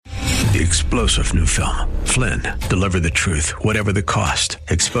the explosive new film, Flynn, deliver the truth, whatever the cost,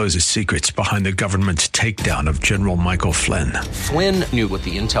 exposes secrets behind the government's takedown of General Michael Flynn. Flynn knew what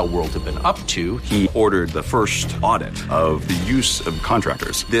the intel world had been up to. He ordered the first audit of the use of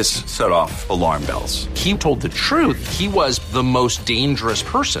contractors. This set off alarm bells. He told the truth. He was the most dangerous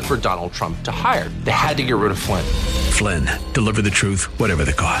person for Donald Trump to hire. They had to get rid of Flynn. Flynn, deliver the truth, whatever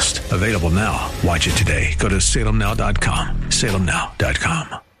the cost. Available now. Watch it today. Go to salemnow.com.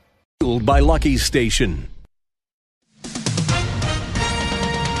 salemnow.com. By Lucky Station.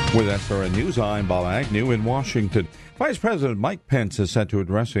 With SRN News, I'm Bob Agnew in Washington. Vice President Mike Pence is set to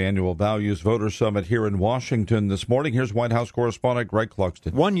address the annual Values Voter Summit here in Washington this morning. Here's White House correspondent Greg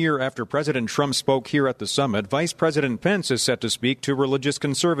Clugston. 1 year after President Trump spoke here at the summit, Vice President Pence is set to speak to religious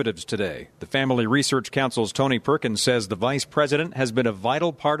conservatives today. The Family Research Council's Tony Perkins says the vice president has been a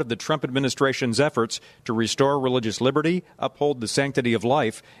vital part of the Trump administration's efforts to restore religious liberty, uphold the sanctity of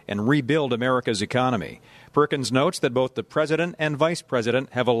life, and rebuild America's economy. Perkins notes that both the president and vice president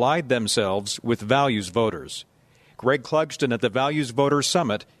have allied themselves with values voters. Greg Clugston at the Values Voters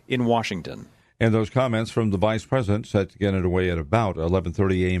Summit in Washington. And those comments from the vice president set to get underway at about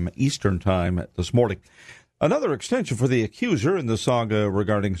 11:30 a.m. Eastern Time this morning. Another extension for the accuser in the saga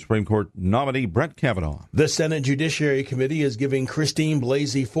regarding Supreme Court nominee Brett Kavanaugh. The Senate Judiciary Committee is giving Christine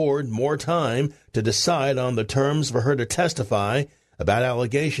Blasey Ford more time to decide on the terms for her to testify about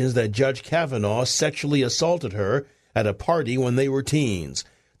allegations that Judge Kavanaugh sexually assaulted her at a party when they were teens.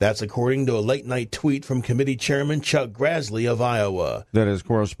 That's according to a late-night tweet from committee chairman Chuck Grassley of Iowa. That is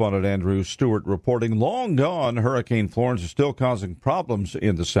correspondent Andrew Stewart reporting. Long gone, Hurricane Florence is still causing problems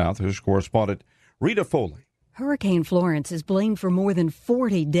in the South. Here's correspondent Rita Foley. Hurricane Florence is blamed for more than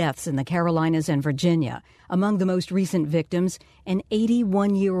 40 deaths in the Carolinas and Virginia. Among the most recent victims, an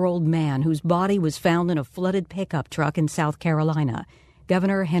 81-year-old man whose body was found in a flooded pickup truck in South Carolina.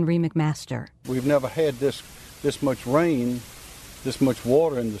 Governor Henry McMaster. We've never had this much rain, this much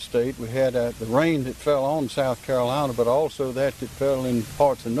water in the state. We had the rain that fell on South Carolina, but also that fell in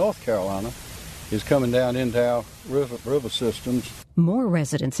parts of North Carolina is coming down into our river systems. More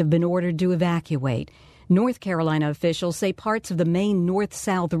residents have been ordered to evacuate. North Carolina officials say parts of the main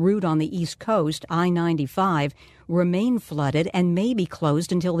north-south route on the East Coast, I-95, remain flooded and may be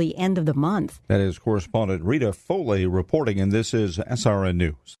closed until the end of the month. That is correspondent Rita Foley reporting, and this is SRN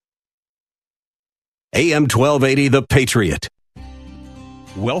News. AM 1280, The Patriot.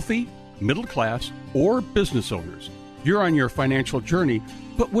 Wealthy, middle class, or business owners, you're on your financial journey,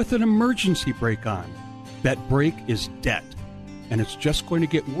 but with an emergency brake on. That brake is debt, and it's just going to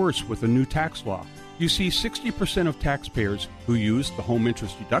get worse with a new tax law. You see, 60% of taxpayers who used the home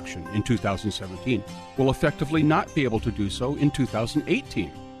interest deduction in 2017 will effectively not be able to do so in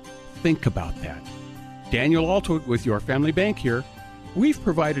 2018. Think about that. Daniel Altwood with Your Family Bank here. We've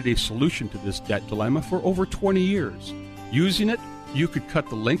provided a solution to this debt dilemma for over 20 years. Using it, you could cut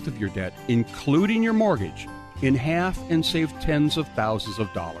the length of your debt, including your mortgage, in half and save tens of thousands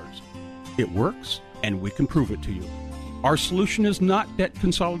of dollars. It works, and we can prove it to you. Our solution is not debt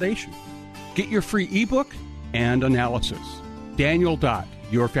consolidation. Get your free ebook and analysis.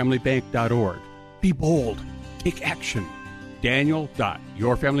 Daniel.yourfamilybank.org. Be bold. Take action.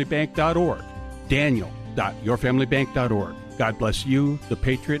 Daniel.yourfamilybank.org. Daniel.yourfamilybank.org. God bless you, the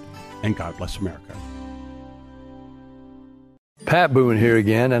Patriot, and God bless America. Pat Boone here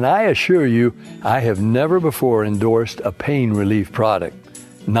again, and I assure you, I have never before endorsed a pain relief product.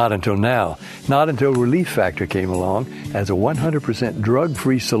 Not until now. Not until Relief Factor came along as a 100%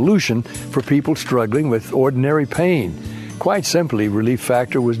 drug-free solution for people struggling with ordinary pain. Quite simply, Relief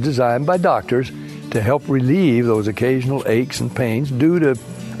Factor was designed by doctors to help relieve those occasional aches and pains due to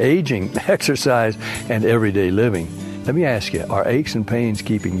aging, exercise, and everyday living. Let me ask you, are aches and pains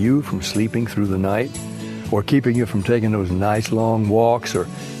keeping you from sleeping through the night? Or keeping you from taking those nice long walks or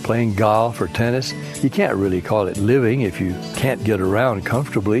playing golf or tennis? You can't really call it living if you can't get around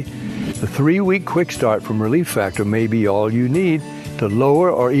comfortably. The 3-week quick start from Relief Factor may be all you need to lower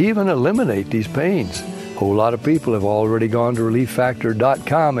or even eliminate these pains. A whole lot of people have already gone to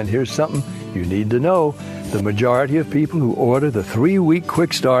ReliefFactor.com, and here's something you need to know. The majority of people who order the 3-week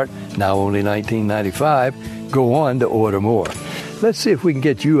quick start, now only $19.95, go on to order more. Let's see if we can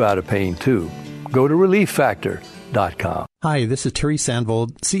get you out of pain too. Go to ReliefFactor.com. Hi, this is Terry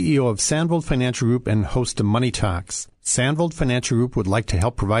Sandvold, CEO of Sandvold Financial Group and host of Money Talks. Sandvold Financial Group would like to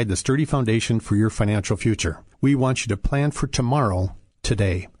help provide the sturdy foundation for your financial future. We want you to plan for tomorrow,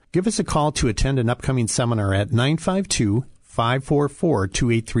 today. Give us a call to attend an upcoming seminar at 952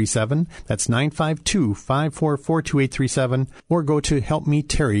 952-544-2837. That's 952-544-2837. Or go to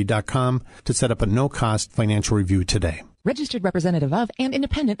helpmeterry.com to set up a no-cost financial review today. Registered representative of and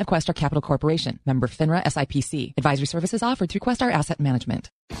independent of Questar Capital Corporation. Member FINRA SIPC. Advisory services offered through Questar Asset Management.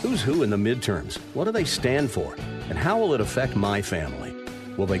 Who's who in the midterms? What do they stand for? And how will it affect my family?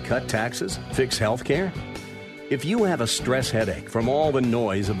 Will they cut taxes? Fix health care? If you have a stress headache from all the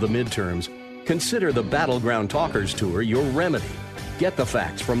noise of the midterms, consider the Battleground Talkers Tour your remedy. Get the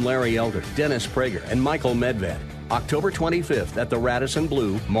facts from Larry Elder, Dennis Prager, and Michael Medved. October 25th at the Radisson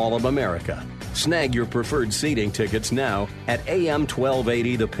Blu Mall of America. Snag your preferred seating tickets now at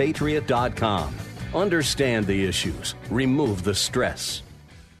am1280thepatriot.com. Understand the issues. Remove the stress.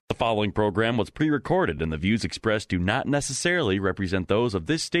 The following program was pre-recorded, and the views expressed do not necessarily represent those of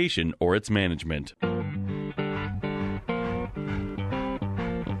this station or its management.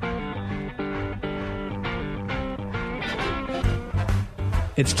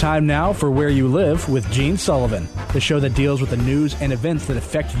 It's time now for Where You Live with Gene Sullivan, the show that deals with the news and events that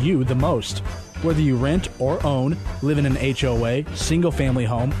affect you the most. Whether you rent or own, live in an HOA, single-family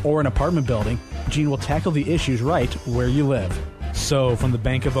home, or an apartment building, Gene will tackle the issues right where you live. So, from the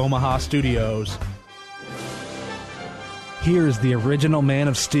Bank of Omaha studios, here's the original Man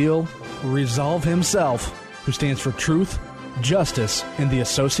of Steel, Resolve himself, who stands for truth, justice, and the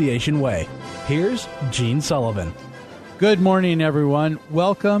association way. Here's Gene Sullivan. Good morning, everyone.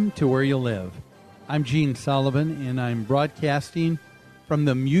 Welcome to Where You Live. I'm Gene Sullivan, and I'm broadcasting from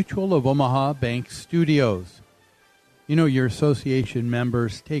the Mutual of Omaha Bank Studios. You know, your association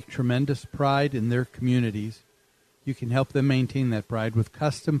members take tremendous pride in their communities. You can help them maintain that pride with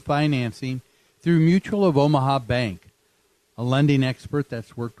custom financing through Mutual of Omaha Bank, a lending expert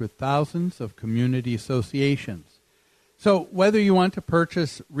that's worked with thousands of community associations. So whether you want to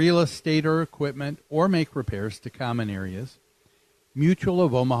purchase real estate or equipment or make repairs to common areas, Mutual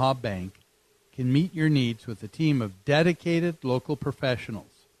of Omaha Bank can meet your needs with a team of dedicated local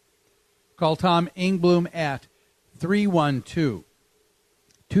professionals. Call Tom Engblom at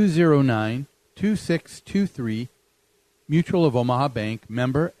 312-209-2623, Mutual of Omaha Bank,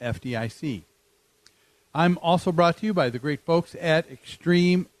 member FDIC. I'm also brought to you by the great folks at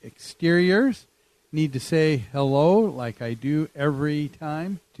Extreme Exteriors. Need to say hello, like I do every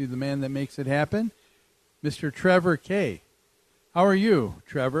time, to the man that makes it happen, Mr. Trevor Kay. How are you,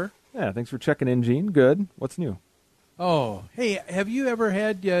 Trevor? Yeah, thanks for checking in, Gene. Good. What's new? Oh, hey, have you ever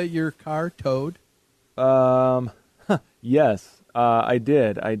had your car towed? Yes, I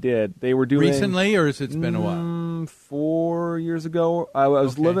did. They were doing... Recently, or has it been a while? 4 years ago. I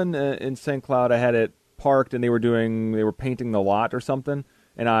was living in St. Cloud. I had it parked, and they were painting the lot or something,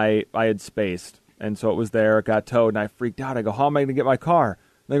 and I had spaced. And so it was there, it got towed, and I freaked out. I go, how am I going to get my car?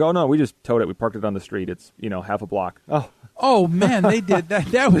 And they go, oh, no, we just towed it. We parked it on the street. It's, half a block. Oh, man, they did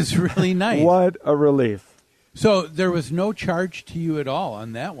that. That was really nice. What a relief. So there was no charge to you at all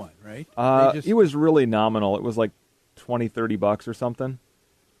on that one, right? It was really nominal. It was like $20-$30 or something.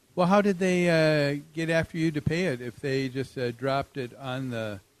 Well, how did they get after you to pay it if they just dropped it on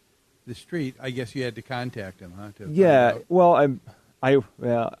the street? I guess you had to contact them, huh? Yeah, well, I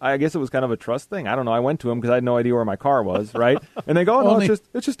guess it was kind of a trust thing. I don't know. I went to them because I had no idea where my car was, right? And they go, oh, no,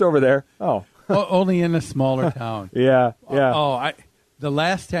 it's just over there. Oh. Only in a smaller town. Yeah. The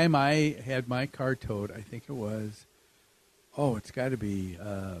last time I had my car towed, I think it was, it's got to be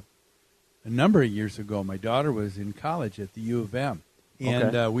a number of years ago. My daughter was in college at the U of M.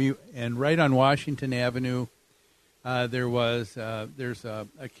 And and right on Washington Avenue, there's a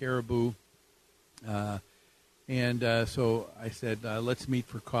Caribou. So I said, let's meet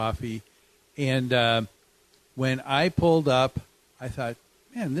for coffee. And when I pulled up, I thought,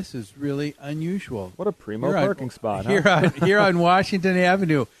 man, this is really unusual. What a primo parking spot, Here on Washington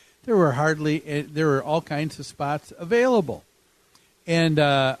Avenue, there were all kinds of spots available. And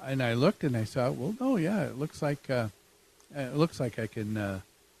I looked and I saw, well, no, yeah, it looks like I can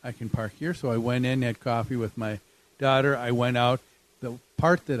park here. So I went in, had coffee with my daughter. I went out. The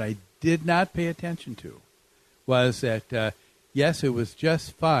part that I did not pay attention to was that, yes, it was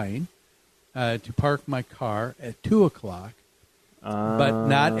just fine to park my car at 2 o'clock, but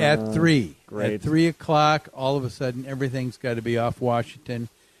not at 3. Great. At 3 o'clock, all of a sudden, everything's got to be off Washington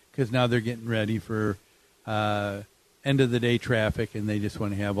because now they're getting ready for end-of-the-day traffic, and they just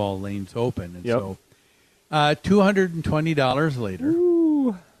want to have all lanes open. And so $220 later,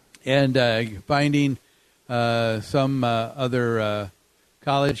 Ooh. And finding some other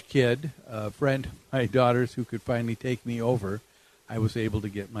college kid, a friend of my daughter's who could finally take me over, I was able to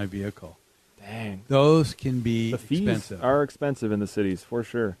get my vehicle. Dang. Those can be the fees expensive. Are expensive in the cities, for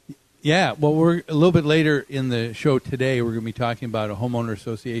sure. Yeah, well, we're a little bit later in the show today, we're going to be talking about a homeowner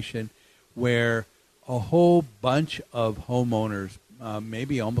association where a whole bunch of homeowners,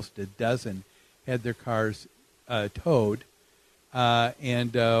 maybe almost a dozen, had their cars towed.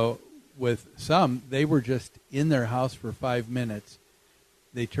 And with some, they were just in their house for 5 minutes.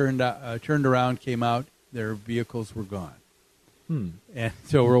 They turned around, came out, their vehicles were gone. And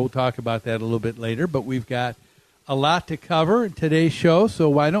so we'll talk about that a little bit later, but we've got a lot to cover in today's show, so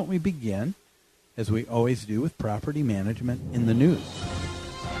why don't we begin, as we always do, with property management in the news.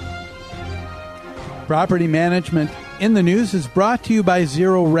 Property management in the news is brought to you by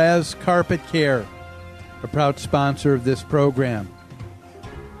Zero Res Carpet Care, a proud sponsor of this program.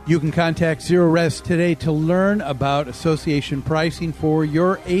 You can contact Zero Res today to learn about association pricing for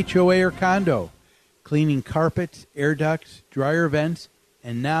your HOA or condo, cleaning carpets, air ducts, dryer vents,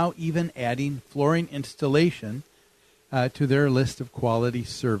 and now even adding flooring installation to their list of quality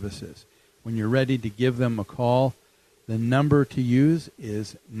services. When you're ready to give them a call, the number to use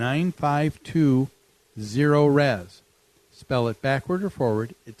is 952-0-RES. Spell it backward or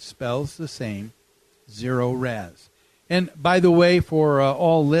forward. It spells the same, Zero Res. And by the way, for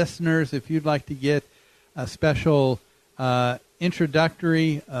all listeners, if you'd like to get a special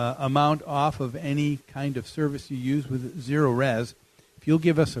introductory amount off of any kind of service you use with Zero Res, if you'll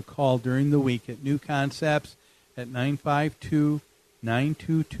give us a call during the week at New Concepts at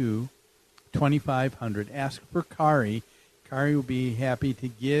 952-922-2500. Ask for Kari. Kari will be happy to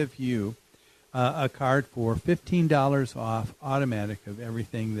give you a card for $15 off automatic of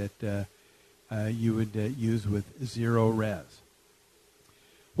everything that you would use with Zero Res.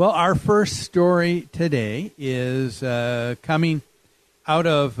 Well, our first story today is coming out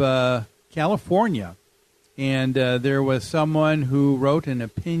of California. And there was someone who wrote an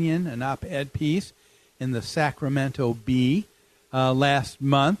opinion, an op-ed piece in the Sacramento Bee last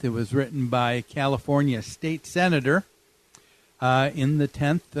month. It was written by California State Senator in the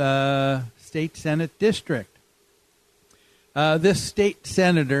 10th State Senate District. This state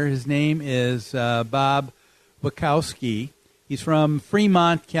senator, his name is Bob Wachowski. He's from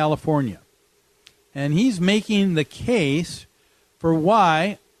Fremont, California. And he's making the case for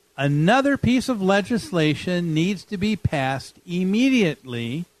why another piece of legislation needs to be passed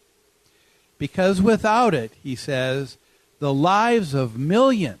immediately, because without it, he says, the lives of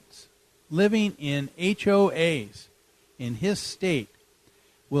millions living in HOAs in his state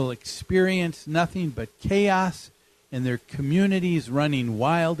will experience nothing but chaos and their communities running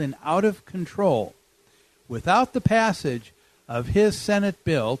wild and out of control without the passage of his Senate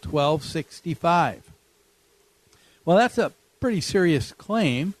Bill 1265. Well, that's a pretty serious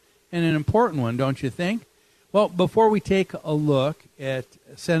claim and an important one, don't you think? Well, before we take a look at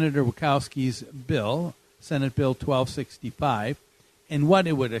Senator Wachowski's bill, Senate Bill 1265, and what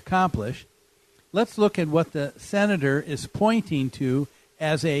it would accomplish, let's look at what the senator is pointing to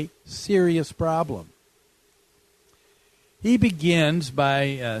as a serious problem. He begins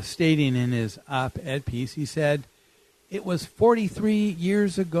by stating in his op-ed piece, he said, it was 43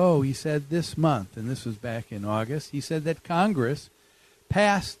 years ago, he said, this month, and this was back in August, he said that Congress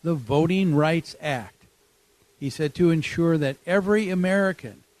passed the Voting Rights Act. He said to ensure that every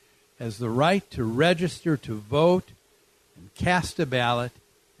American has the right to register to vote and cast a ballot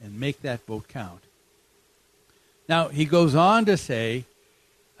and make that vote count. Now, he goes on to say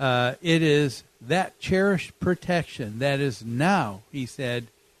it is that cherished protection that is now, he said,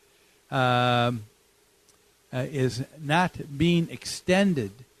 is not being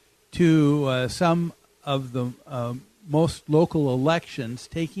extended to some of the most local elections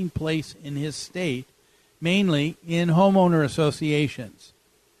taking place in his state, mainly in homeowner associations.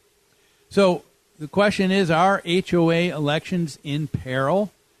 So the question is, are HOA elections in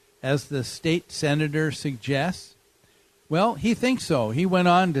peril, as the state senator suggests? Well, he thinks so. He went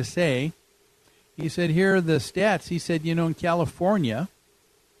on to say, he said, here are the stats. He said, in California,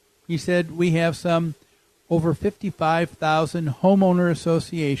 he said, we have some over 55,000 homeowner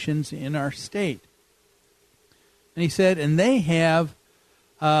associations in our state. And he said, and they have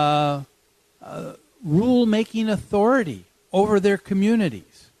rule-making authority over their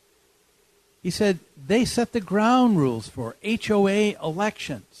communities. He said, they set the ground rules for HOA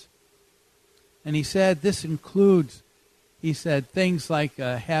elections. And he said, this includes, he said, things like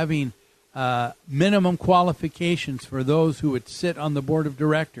having minimum qualifications for those who would sit on the board of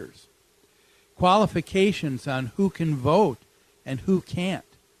directors, qualifications on who can vote and who can't.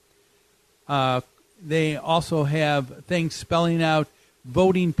 They also have things spelling out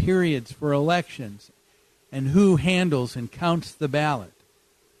voting periods for elections and who handles and counts the ballot.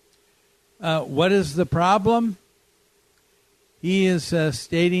 What is the problem? He is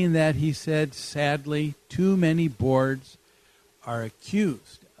stating that he said, sadly, too many boards are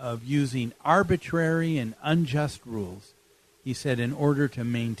accused of using arbitrary and unjust rules, he said, in order to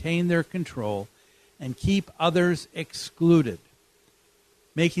maintain their control and keep others excluded,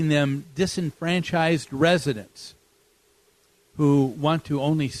 making them disenfranchised residents who want to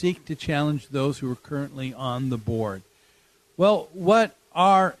only seek to challenge those who are currently on the board. Well, what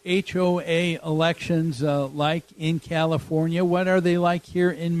are HOA elections like in California? What are they like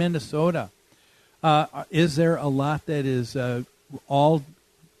here in Minnesota? Is there a lot that is all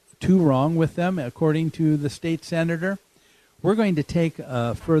too wrong with them, according to the state senator? We're going to take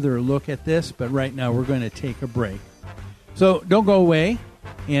a further look at this, but right now we're going to take a break. So don't go away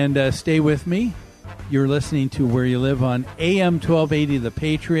and stay with me. You're listening to Where You Live on AM 1280 The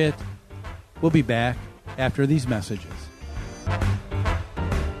Patriot. We'll be back after these messages.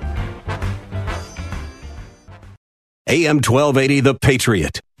 AM 1280 The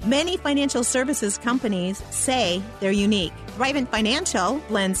Patriot. Many financial services companies say they're unique. Thrivent Financial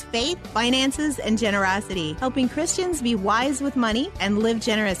blends faith, finances, and generosity, helping Christians be wise with money and live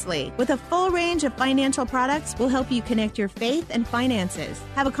generously. With a full range of financial products, we'll help you connect your faith and finances.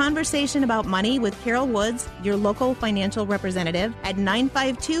 Have a conversation about money with Carol Woods, your local financial representative, at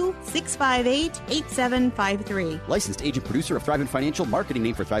 952-658-8753. Licensed agent producer of Thrivent Financial, marketing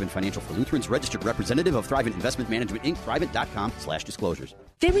name for Thrivent Financial for Lutherans, registered representative of Thrivent Investment Management, Inc., Thrivent.com/disclosures.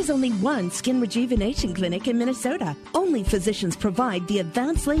 There is only one skin rejuvenation clinic in Minnesota. Only physicians provide the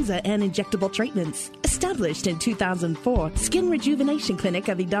advanced laser and injectable treatments. Established in 2004, Skin Rejuvenation Clinic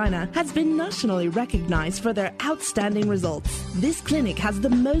of Edina has been nationally recognized for their outstanding results. This clinic has the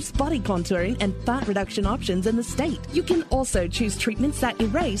most body contouring and fat reduction options in the state. You can also choose treatments that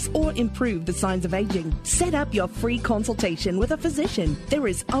erase or improve the signs of aging. Set up your free consultation with a physician. There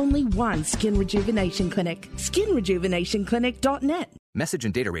is only one Skin Rejuvenation Clinic. SkinRejuvenationClinic.net. Message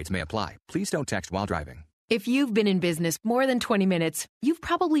and data rates may apply. Please don't text while driving. If you've been in business more than 20 minutes, you've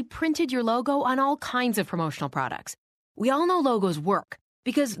probably printed your logo on all kinds of promotional products. We all know logos work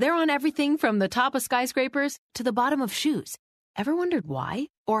because they're on everything from the top of skyscrapers to the bottom of shoes. Ever wondered why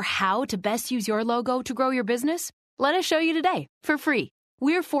or how to best use your logo to grow your business? Let us show you today for free.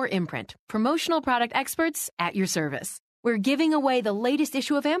 We're 4imprint, promotional product experts at your service. We're giving away the latest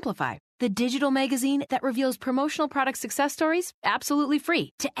issue of Amplify, the digital magazine that reveals promotional product success stories absolutely free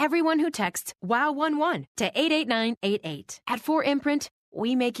to everyone who texts WOW11 to 88988. At 4imprint,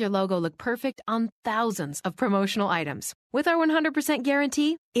 we make your logo look perfect on thousands of promotional items. With our 100%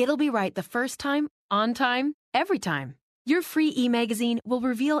 guarantee, it'll be right the first time, on time, every time. Your free e-magazine will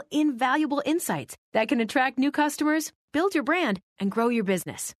reveal invaluable insights that can attract new customers, build your brand, and grow your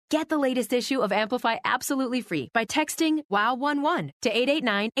business. Get the latest issue of Amplify absolutely free by texting WOW11 to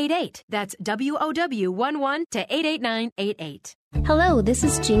 88988. That's WOW11 to 88988. Hello, this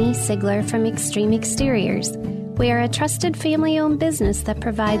is Jeannie Sigler from Extreme Exteriors. We are a trusted family-owned business that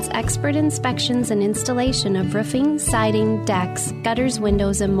provides expert inspections and installation of roofing, siding, decks, gutters,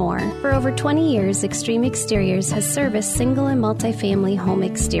 windows, and more. For over 20 years, Extreme Exteriors has serviced single and multifamily home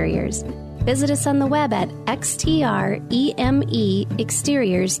exteriors. Visit us on the web at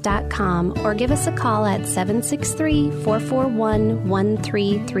xtremeexteriors.com or give us a call at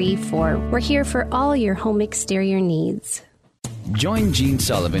 763-441-1334. We're here for all your home exterior needs. Join Gene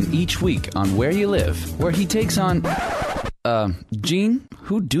Sullivan each week on Where You Live, where he takes on... Gene,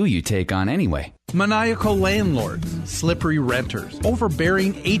 who do you take on anyway? Maniacal landlords, slippery renters,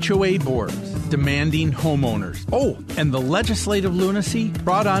 overbearing HOA boards, demanding homeowners. Oh, and the legislative lunacy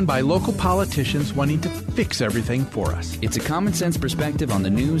brought on by local politicians wanting to fix everything for us. It's a common sense perspective on the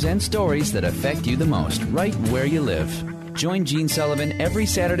news and stories that affect you the most, right where you live. Join Gene Sullivan every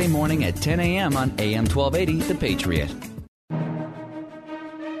Saturday morning at 10 a.m. on AM 1280, The Patriot.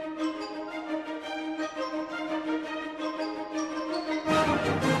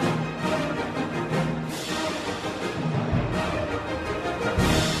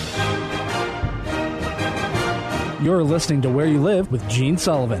 You're listening to Where You Live with Gene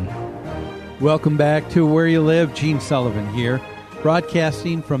Sullivan. Welcome back to Where You Live. Gene Sullivan here,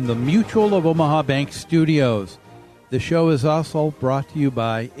 broadcasting from the Mutual of Omaha Bank Studios. The show is also brought to you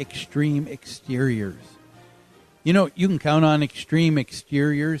by Extreme Exteriors. You know, you can count on Extreme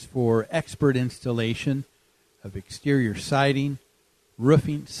Exteriors for expert installation of exterior siding,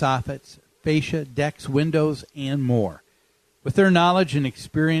 roofing, soffits, fascia, decks, windows, and more. With their knowledge and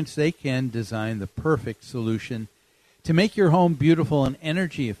experience, they can design the perfect solution to make your home beautiful and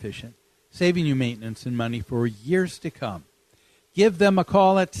energy efficient, saving you maintenance and money for years to come. Give them a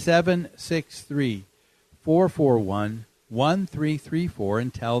call at 763-441-1334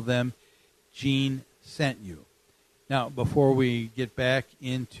 and tell them Gene sent you. Now, before we get back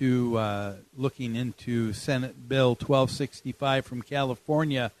into looking into Senate Bill 1265 from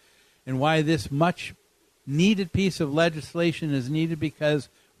California and why this much needed piece of legislation is needed, because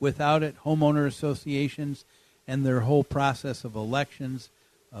without it, homeowner associations and their whole process of elections,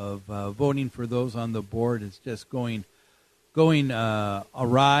 of voting for those on the board, is just going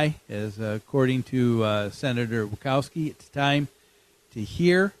awry, as according to Senator Wachowski. It's time to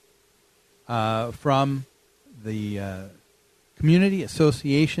hear from the Community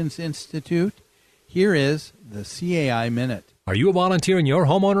Associations Institute. Here is the CAI Minute. Are you a volunteer in your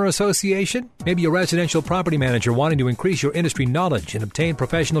homeowner association? Maybe a residential property manager wanting to increase your industry knowledge and obtain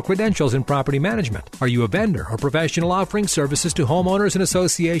professional credentials in property management. Are you a vendor or professional offering services to homeowners and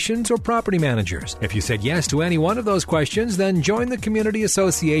associations or property managers? If you said yes to any one of those questions, then join the Community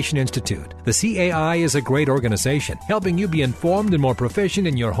Association Institute. The CAI is a great organization, helping you be informed and more proficient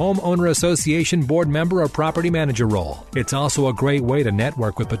in your homeowner association board member or property manager role. It's also a great way to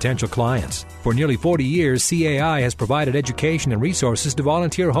network with potential clients. For nearly 40 years, CAI has provided education and resources to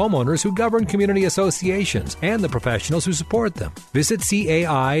volunteer homeowners who govern community associations and the professionals who support them. Visit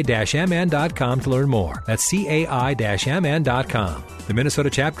CAI-MN.com to learn more. That's CAI-MN.com. The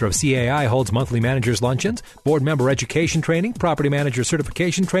Minnesota chapter of CAI holds monthly managers' luncheons, board member education training, property manager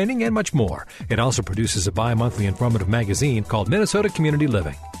certification training, and much more. It also produces a bi-monthly informative magazine called Minnesota Community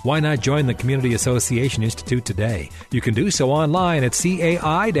Living. Why not join the Community Association Institute today? You can do so online at CAI-MN.com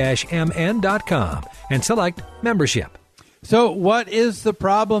and select membership. So what is the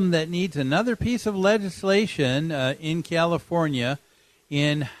problem that needs another piece of legislation in California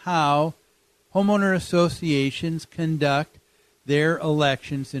in how homeowner associations conduct their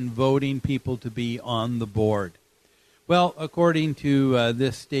elections and voting people to be on the board? Well, according to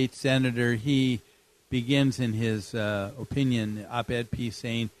this state senator, he begins in his opinion op-ed piece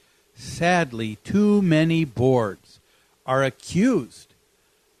saying, sadly, too many boards are accused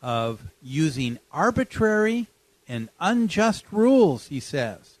of using arbitrary and unjust rules, he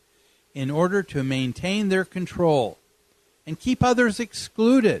says, in order to maintain their control and keep others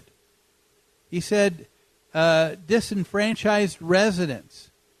excluded. He said disenfranchised residents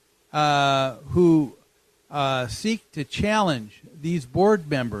who seek to challenge these board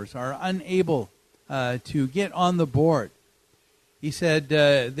members are unable to get on the board. He said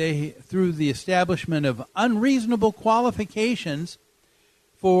through the establishment of unreasonable qualifications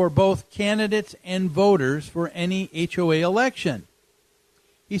for both candidates and voters for any HOA election.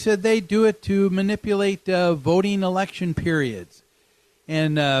 He said they do it to manipulate voting election periods.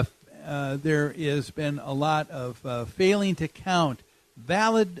 And there has been a lot of failing to count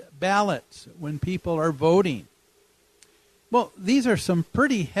valid ballots when people are voting. Well, these are some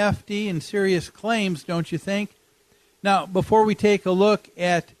pretty hefty and serious claims, don't you think? Now, before we take a look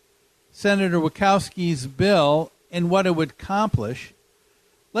at Senator Wachowski's bill and what it would accomplish,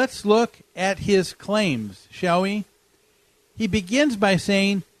 let's look at his claims, shall we? He begins by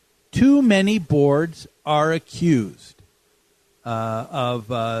saying too many boards are accused of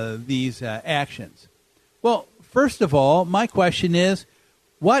these actions. Well, first of all, my question is,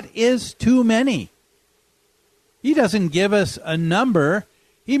 what is too many? He doesn't give us a number.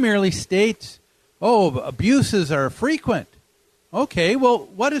 He merely states, abuses are frequent. Okay, well,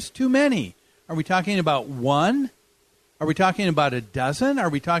 what is too many? Are we talking about one? Are we talking about a dozen? Are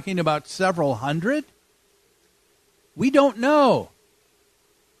we talking about several hundred? We don't know.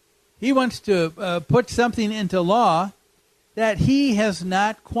 He wants to put something into law that he has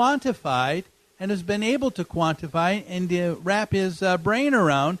not quantified and has been able to quantify and to wrap his brain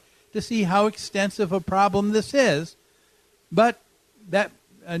around to see how extensive a problem this is. But that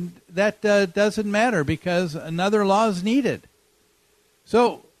doesn't matter because another law is needed.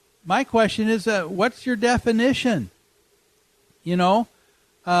 So my question is, what's your definition?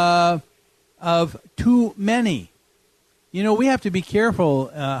 Of too many. We have to be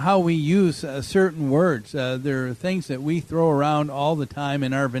careful how we use certain words. There are things that we throw around all the time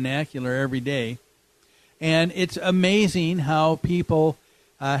in our vernacular every day. And it's amazing how people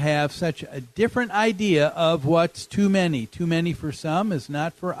have such a different idea of what's too many. Too many for some is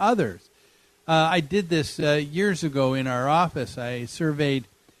not for others. I did this years ago in our office. I surveyed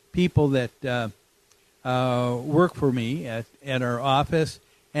people that work for me at our office,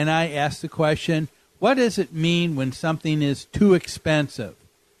 and I asked the question, what does it mean when something is too expensive?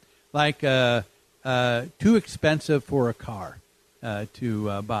 Like too expensive for a car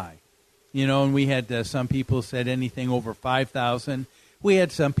to buy. And we had some people said anything over $5,000. We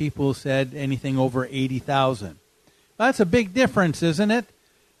had some people said anything over $80,000. Well, that's a big difference, isn't it?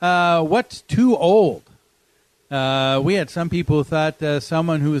 What's too old? We had some people who thought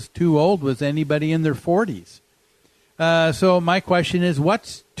someone who was too old was anybody in their 40s. So my question is,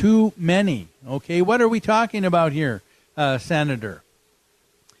 what's too many? Okay, what are we talking about here, Senator?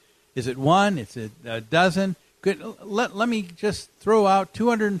 Is it one? Is it a dozen? Good. Let me just throw out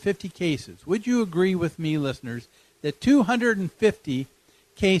 250 cases. Would you agree with me, listeners, that 250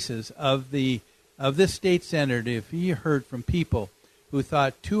 cases of this state senator, if he heard from people who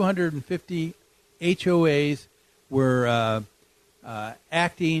thought 250 HOAs were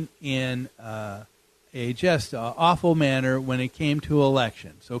acting in a just awful manner when it came to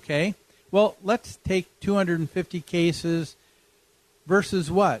elections, okay? Well, let's take 250 cases versus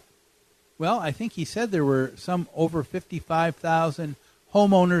what? Well, I think he said there were some over 55,000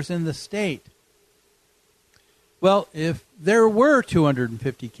 homeowners in the state. Well, if there were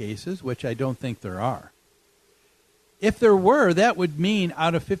 250 cases, which I don't think there are, if there were, that would mean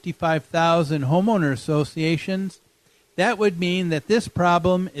out of 55,000 homeowner associations, that would mean that this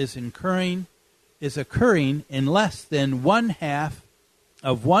problem is occurring in less than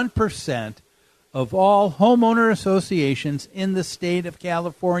 1% of all homeowner associations in the state of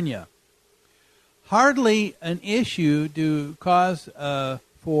California. Hardly an issue to cause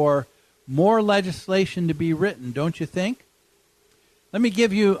for more legislation to be written, don't you think? Let me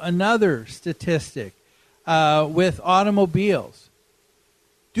give you another statistic with automobiles.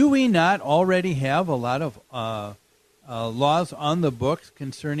 Do we not already have a lot of laws on the books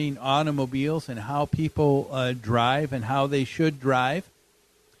concerning automobiles and how people drive and how they should drive?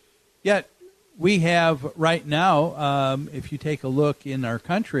 Yet we have right now, if you take a look in our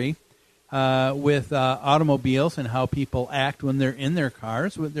country, with automobiles and how people act when they're in their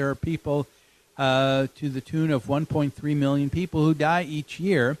cars, there are people to the tune of 1.3 million people who die each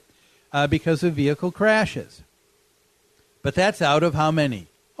year because of vehicle crashes. But that's out of how many?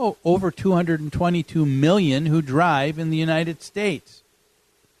 Oh, over 222 million who drive in the United States.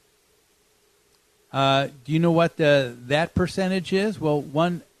 Do you know what that percentage is? Well,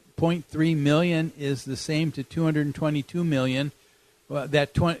 1.3 million is the same to 222 million. Well,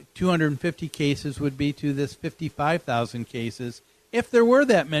 that 250 cases would be to this 55,000 cases, if there were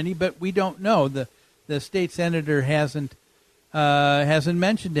that many, but we don't know. The state senator hasn't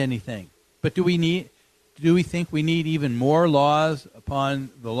mentioned anything. But do we think we need even more laws upon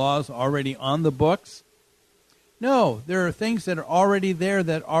the laws already on the books? No, there are things that are already there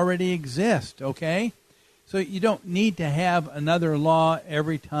that already exist, okay? So you don't need to have another law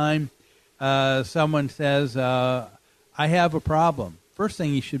every time someone says, I have a problem. First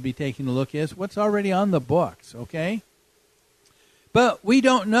thing you should be taking a look is what's already on the books, okay? But we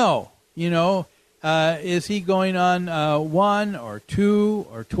don't know, is he going on 1 or 2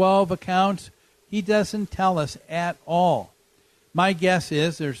 or 12 accounts? He doesn't tell us at all. My guess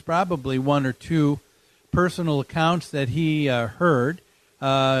is there's probably 1 or 2 personal accounts that he heard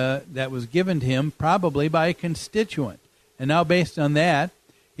that was given to him probably by a constituent. And now based on that,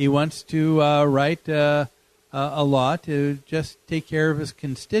 he wants to write a law to just take care of his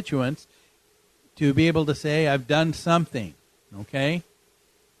constituents, to be able to say, I've done something, okay?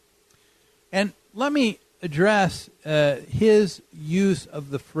 And let me address his use of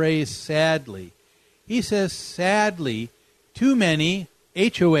the phrase sadly. He says, sadly, too many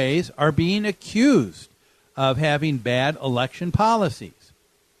HOAs are being accused of having bad election policies.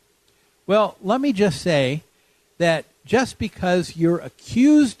 Well, let me just say that just because you're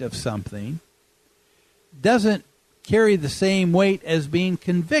accused of something doesn't carry the same weight as being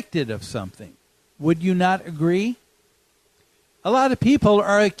convicted of something. Would you not agree? A lot of people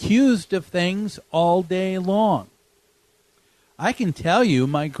are accused of things all day long. I can tell you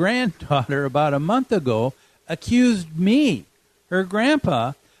my granddaughter about a month ago accused me, her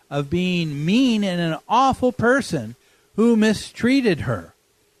grandpa, of being mean and an awful person who mistreated her.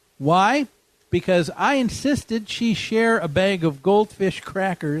 Why? Because I insisted she share a bag of goldfish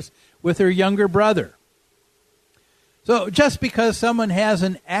crackers with her younger brother. So just because someone has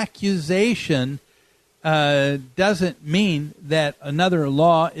an accusation doesn't mean that another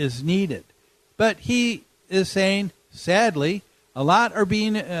law is needed. But he is saying, sadly, a lot are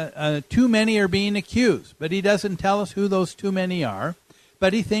being, too many are being accused. But he doesn't tell us who those too many are.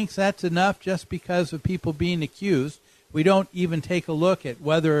 But he thinks that's enough just because of people being accused. We don't even take a look at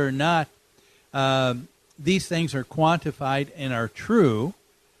whether or not these things are quantified and are true.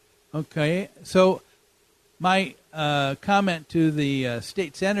 Okay, so my comment to the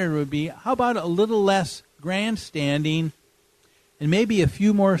state senator would be, how about a little less grandstanding and maybe a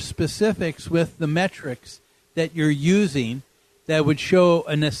few more specifics with the metrics that you're using that would show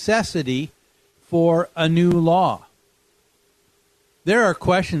a necessity for a new law? There are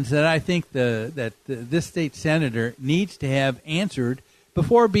questions that I think this state senator needs to have answered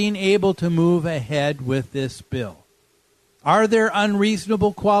before being able to move ahead with this bill. Are there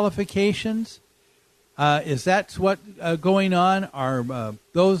unreasonable qualifications? Is that what's going on? Are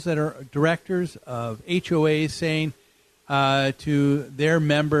those that are directors of HOAs saying to their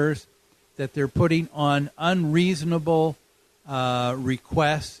members that they're putting on unreasonable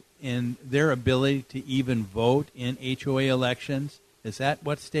requests in their ability to even vote in HOA elections? Is that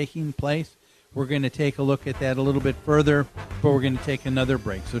what's taking place? We're going to take a look at that a little bit further, but we're going to take another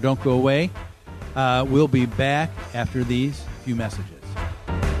break. So don't go away. We'll be back after these few messages.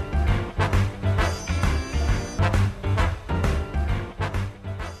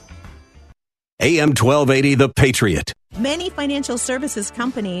 AM 1280, The Patriot. Many financial services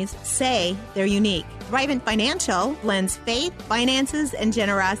companies say they're unique. Thrivent Financial blends faith, finances, and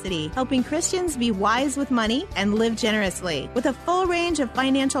generosity, helping Christians be wise with money and live generously. With a full range of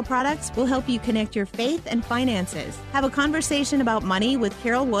financial products, we'll help you connect your faith and finances. Have a conversation about money with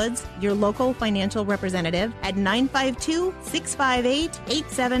Carol Woods, your local financial representative, at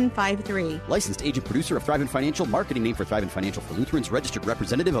 952-658-8753. Licensed agent producer of Thrivent Financial, marketing name for Thrivent Financial for Lutherans, registered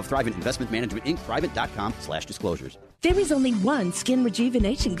representative of Thrivent Investment Management, Inc., Thrivent.com/disclosures. There is only one skin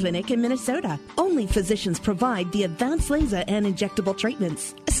rejuvenation clinic in Minnesota. Only physicians provide the advanced laser and injectable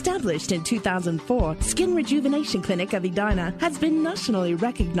treatments. Established in 2004, Skin Rejuvenation Clinic of Edina has been nationally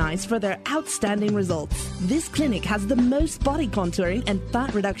recognized for their outstanding results. This clinic has the most body contouring and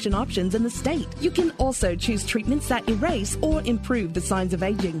fat reduction options in the state. You can also choose treatments that erase or improve the signs of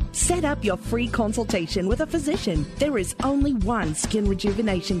aging. Set up your free consultation with a physician. There is only one Skin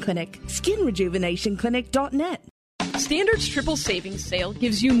Rejuvenation Clinic. SkinRejuvenationClinic.net. Standard's Triple Savings Sale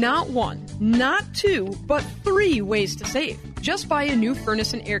gives you not one, not two, but 3 ways to save. Just buy a new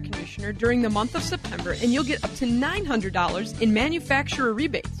furnace and air conditioner during the month of September and you'll get up to $900 in manufacturer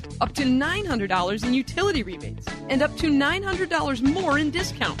rebates, up to $900 in utility rebates, and up to $900 more in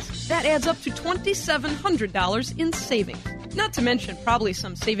discounts. That adds up to $2,700 in savings. Not to mention probably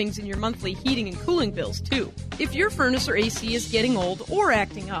some savings in your monthly heating and cooling bills, too. If your furnace or AC is getting old or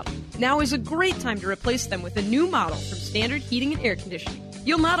acting up, now is a great time to replace them with a new model from Standard Heating and Air Conditioning.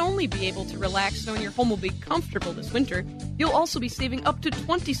 You'll not only be able to relax knowing your home will be comfortable this winter, you'll also be saving up to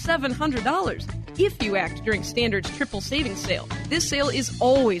 $2,700 if you act during Standard's Triple Savings Sale. This sale is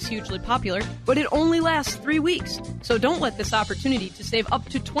always hugely popular, but it only lasts 3 weeks. So don't let this opportunity to save up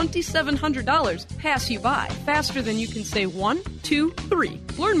to $2,700 pass you by faster than you can say 1, 2, 3.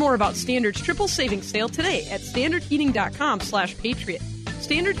 Learn more about Standard's Triple Savings Sale today at standardheating.com/patriot.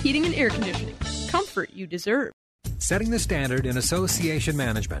 Standard Heating and Air Conditioning. Comfort you deserve. Setting the standard in association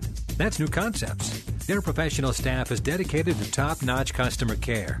management. That's New Concepts. Their professional staff is dedicated to top-notch customer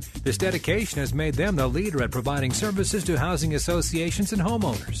care. This dedication has made them the leader at providing services to housing associations and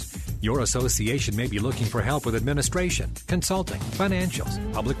homeowners. Your association may be looking for help with administration, consulting, financials,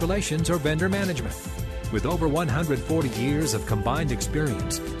 public relations, or vendor management. With over 140 years of combined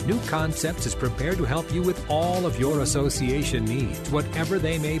experience, New Concepts is prepared to help you with all of your association needs, whatever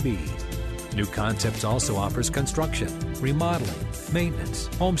they may be. New Concepts also offers construction, remodeling, maintenance,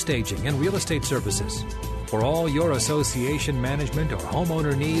 home staging, and real estate services. For all your association management or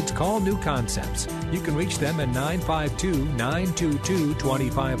homeowner needs, call New Concepts. You can reach them at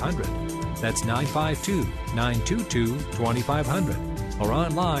 952-922-2500. That's 952-922-2500. Or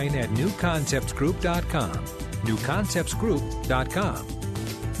online at newconceptsgroup.com. newconceptsgroup.com.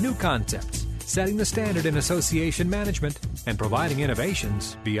 New Concepts, setting the standard in association management and providing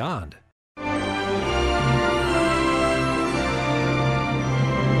innovations beyond.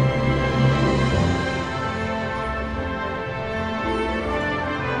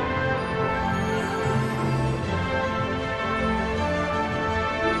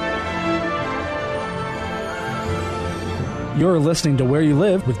 You're listening to Where You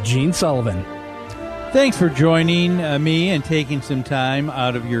Live with Gene Sullivan. Thanks for joining me and taking some time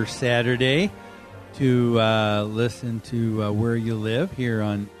out of your Saturday to listen to Where You Live here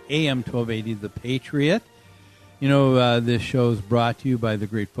on AM 1280 The Patriot. You know, this show is brought to you by the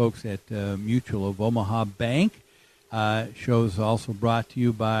great folks at Mutual of Omaha Bank. Show's also brought to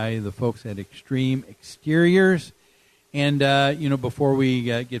you by the folks at Extreme Exteriors. And, you know, before we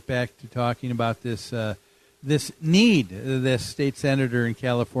get back to talking about this need, this state senator in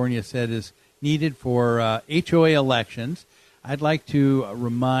California said is needed for HOA elections, I'd like to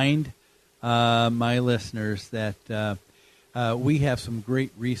remind my listeners that we have some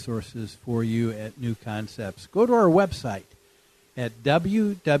great resources for you at New Concepts. Go to our website at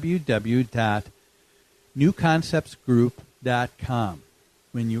www.newconceptsgroup.com.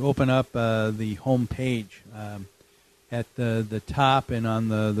 When you open up the home page, at the top and on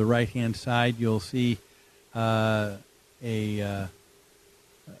the right-hand side, you'll see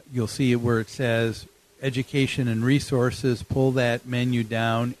you'll see where it says education and resources, pull that menu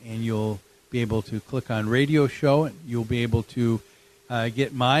down, and you'll be able to click on radio show. You'll be able to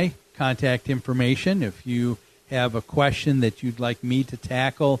get my contact information if you have a question that you'd like me to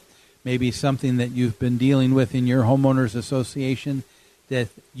tackle, maybe something that you've been dealing with in your homeowners association that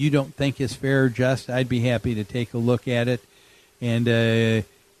you don't think is fair or just. I'd be happy to take a look at it and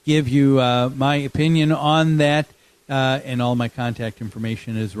give you my opinion on that, and all my contact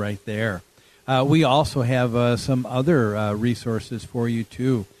information is right there. We also have some other resources for you,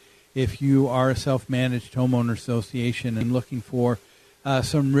 too. If you are a self-managed homeowner association and looking for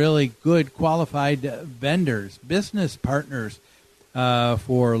some really good qualified vendors, business partners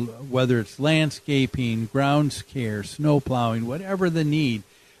for whether it's landscaping, grounds care, snow plowing, whatever the need,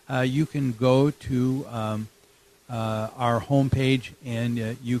 you can go to our homepage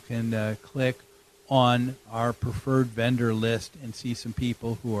and you can click on our preferred vendor list and see some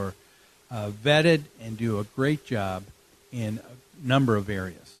people who are vetted and do a great job in a number of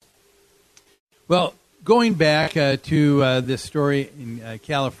areas. Well, going back to this story in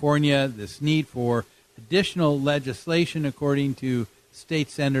California, this need for additional legislation, according to State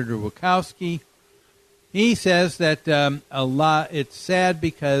Senator Wachowski, he says that it's sad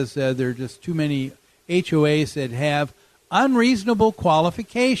because there are just too many HOAs that have unreasonable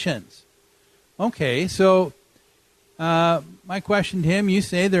qualifications. Okay, so my question to him, you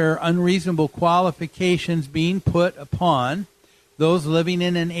say there are unreasonable qualifications being put upon those living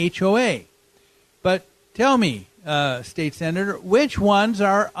in an HOA. But tell me, State Senator, which ones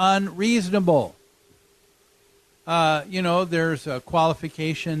are unreasonable? There's a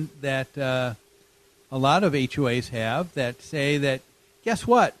qualification that a lot of HOAs have that say that, guess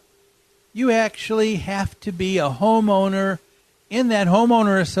what? You actually have to be a homeowner in that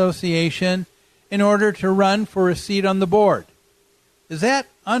homeowner association in order to run for a seat on the board. Is that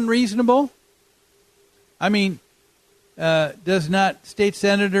unreasonable? I mean, does not State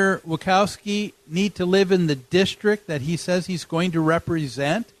Senator Wachowski need to live in the district that he says he's going to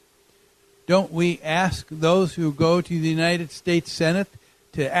represent? Don't we ask those who go to the United States Senate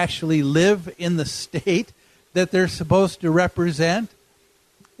to actually live in the state that they're supposed to represent?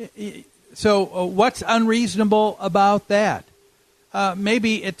 So what's unreasonable about that?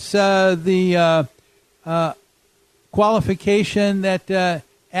 Maybe it's the qualification that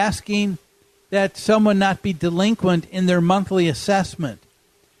asking that someone not be delinquent in their monthly assessment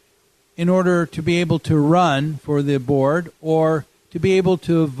in order to be able to run for the board or to be able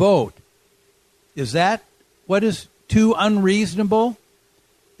to vote. Is that what is too unreasonable?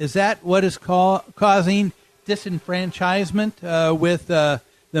 Is that what is causing disenfranchisement with the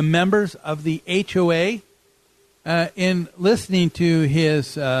members of the HOA? In listening to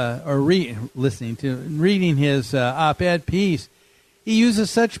his reading his op-ed piece, he uses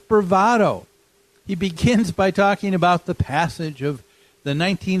such bravado. He begins by talking about the passage of the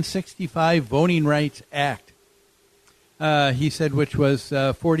 1965 Voting Rights Act. He said, which was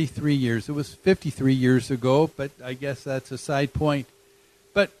 43 years. It was 53 years ago, but I guess that's a side point.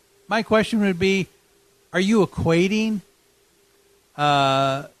 But my question would be, are you equating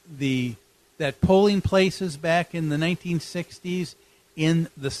that polling places back in the 1960s in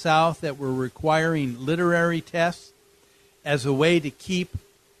the South that were requiring literary tests as a way to keep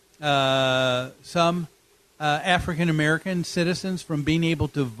some African-American citizens from being able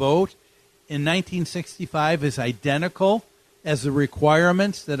to vote in 1965 is identical as the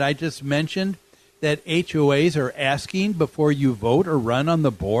requirements that I just mentioned that HOAs are asking before you vote or run on the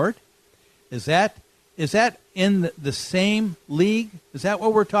board? Is that in the same league? Is that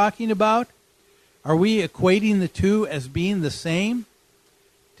what we're talking about? Are we equating the two as being the same?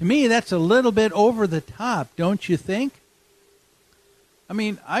 To me, that's a little bit over the top, don't you think? I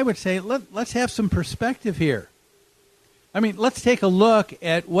mean, I would say let's have some perspective here. I mean, let's take a look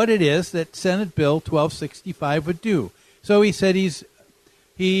at what it is that Senate Bill 1265 would do. So he said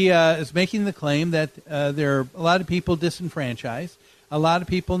he is making the claim that there are a lot of people disenfranchised, a lot of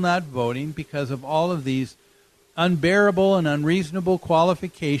people not voting because of all of these unbearable and unreasonable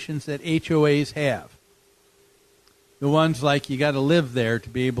qualifications that HOAs have. The ones like you got to live there to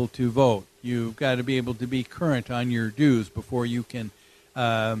be able to vote. You've got to be able to be current on your dues before you can,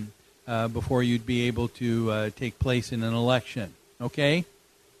 before you'd be able to take place in an election. Okay?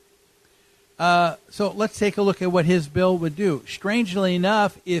 So let's take a look at what his bill would do. Strangely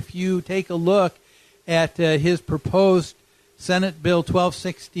enough, if you take a look at his proposed Senate Bill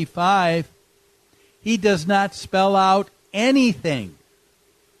 1265, he does not spell out anything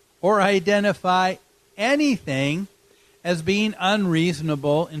or identify anything as being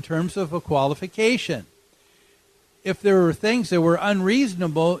unreasonable in terms of a qualification. if there were things that were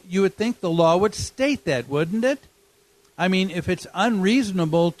unreasonable, you would think the law would state that, wouldn't it? I mean, if it's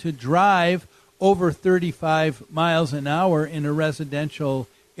unreasonable to drive over 35 miles an hour in a residential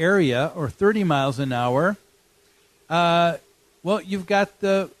area or 30 miles an hour, well, you've got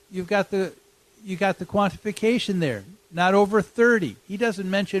the quantification there. Not over 30. He doesn't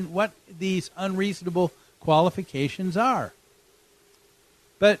mention what these unreasonable qualifications are.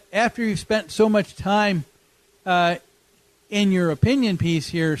 But after you've spent so much time in your opinion piece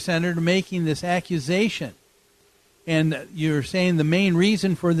here, Senator, making this accusation, and you're saying the main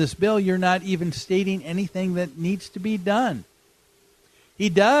reason for this bill, you're not even stating anything that needs to be done. He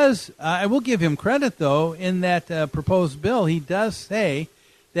does, I will give him credit, though, in that proposed bill, he does say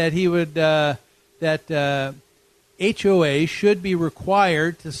that he would, that HOA should be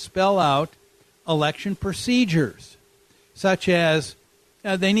required to spell out election procedures, such as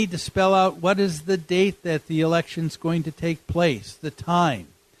they need to spell out what is the date that the election's going to take place, the time,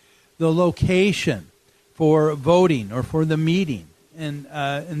 the location for voting or for the meeting, and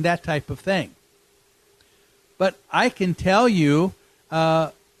that type of thing. But I can tell you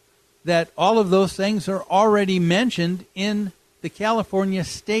that all of those things are already mentioned in the California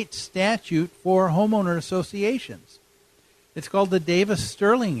state statute for homeowner associations. It's called the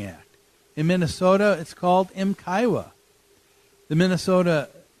Davis-Sterling Act. In Minnesota, it's called MKIWA, the Minnesota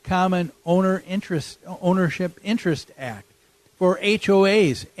Common Ownership Interest Act for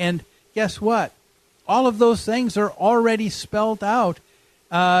HOAs. And guess what? All of those things are already spelled out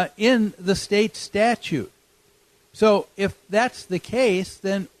in the state statute. So if that's the case,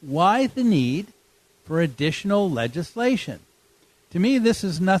 then why the need for additional legislation? To me, this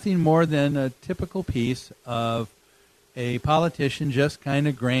is nothing more than a typical piece of a politician just kind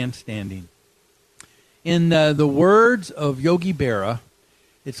of grandstanding. In the words of Yogi Berra,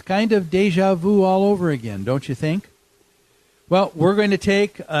 it's kind of deja vu all over again, don't you think? Well, we're going to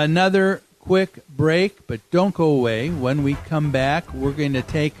take another quick break, but don't go away. When we come back, we're going to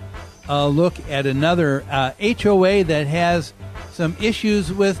take a look at another HOA that has some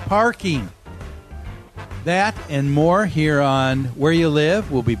issues with parking. That and more here on Where You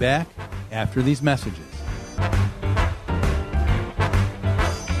Live. We'll be back after these messages.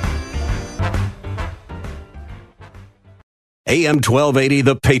 AM 1280,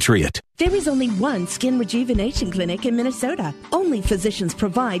 The Patriot. There is only one skin rejuvenation clinic in Minnesota. Only physicians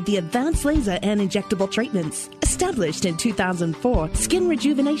provide the advanced laser and injectable treatments. Established in 2004, Skin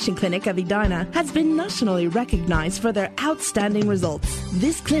Rejuvenation Clinic of Edina has been nationally recognized for their outstanding results.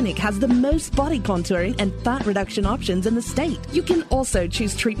 This clinic has the most body contouring and fat reduction options in the state. You can also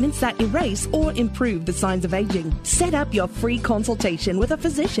choose treatments that erase or improve the signs of aging. Set up your free consultation with a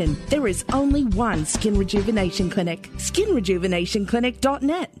physician. There is only one Skin Rejuvenation Clinic.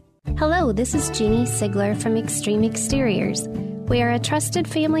 SkinRejuvenationClinic.net. Hello, this is Jeannie Sigler from Extreme Exteriors. We are a trusted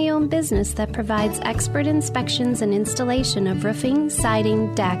family-owned business that provides expert inspections and installation of roofing,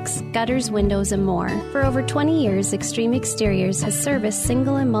 siding, decks, gutters, windows, and more. For over 20 years, Extreme Exteriors has serviced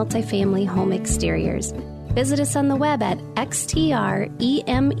single and multifamily home exteriors. Visit us on the web at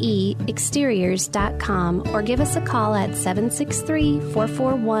xtremeexteriors.com or give us a call at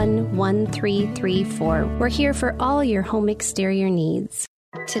 763-441-1334. We're here for all your home exterior needs.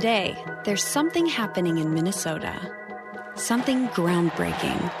 Today, there's something happening in Minnesota. Something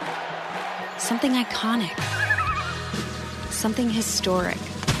groundbreaking. Something iconic. Something historic.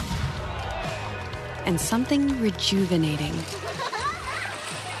 And something rejuvenating.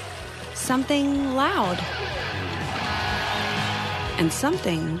 Something loud. And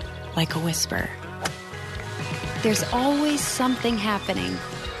something like a whisper. There's always something happening,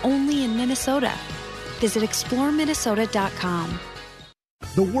 only in Minnesota. Visit exploreminnesota.com.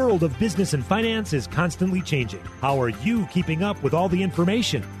 The world of business and finance is constantly changing. How are you keeping up with all the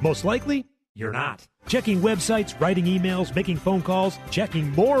information? Most likely, you're not. Checking websites, writing emails, making phone calls,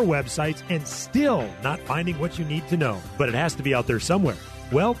 checking more websites, and still not finding what you need to know. But it has to be out there somewhere.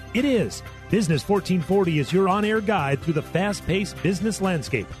 Well, it is. Business 1440 is your on-air guide through the fast-paced business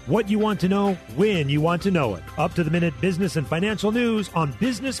landscape. What you want to know, when you want to know it. Up-to-the-minute business and financial news on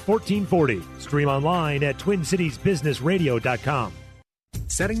Business 1440. Stream online at TwinCitiesBusinessRadio.com.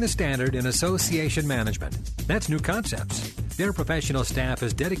 Setting the standard in association management. That's New Concepts. Their professional staff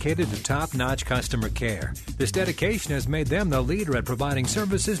is dedicated to top-notch customer care. This dedication has made them the leader at providing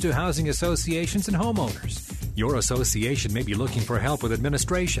services to housing associations and homeowners. Your association may be looking for help with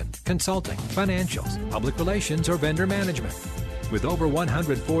administration, consulting, financials, public relations, or vendor management. With over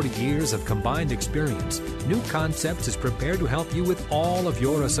 140 years of combined experience, New Concepts is prepared to help you with all of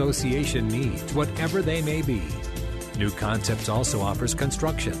your association needs, whatever they may be. New Concepts also offers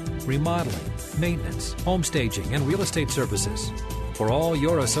construction, remodeling, maintenance, home staging, and real estate services. For all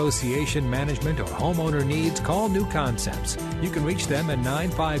your association management or homeowner needs, call New Concepts. You can reach them at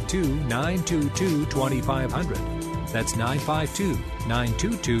 952-922-2500. That's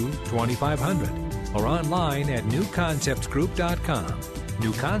 952-922-2500. Or online at newconceptsgroup.com.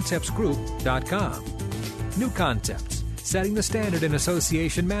 newconceptsgroup.com. New Concepts, setting the standard in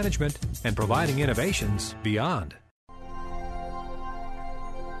association management and providing innovations beyond.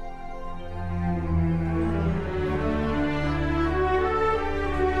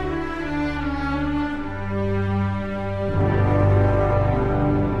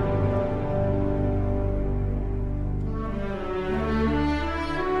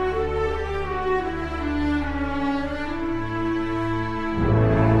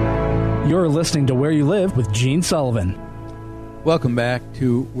 You're listening to Where You Live with Gene Sullivan. Welcome back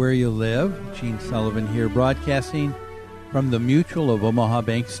to Where You Live. Gene Sullivan here, broadcasting from the Mutual of Omaha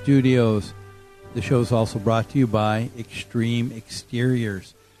Bank Studios. The show is also brought to you by Extreme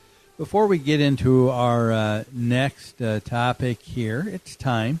Exteriors. Before we get into our next topic here, it's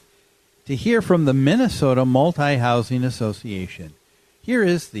time to hear from the Minnesota Multi-Housing Association. Here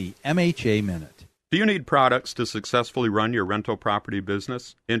is the MHA Minute. Do you need products to successfully run your rental property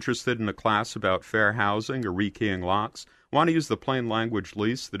business? Interested in a class about fair housing or rekeying locks? Want to use the plain language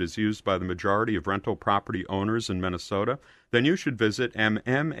lease that is used by the majority of rental property owners in Minnesota? Then you should visit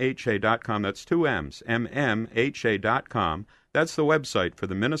mmha.com. That's two M's, mmha.com. That's the website for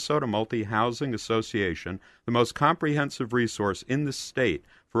the Minnesota Multi-Housing Association, the most comprehensive resource in the state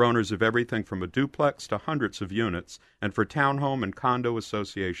for owners of everything from a duplex to hundreds of units, and for townhome and condo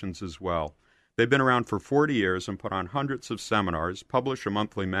associations as well. They've been around for 40 years and put on hundreds of seminars, publish a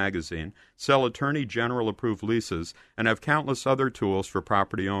monthly magazine, sell Attorney General approved leases, and have countless other tools for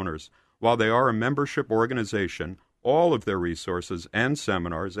property owners. While they are a membership organization, all of their resources and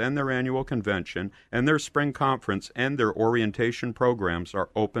seminars and their annual convention and their spring conference and their orientation programs are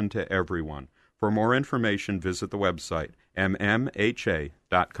open to everyone. For more information, visit the website,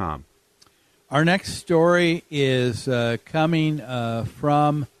 mmha.com. Our next story is coming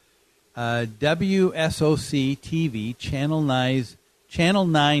from WSOC TV, Channel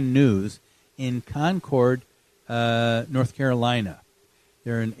 9 News in Concord, North Carolina.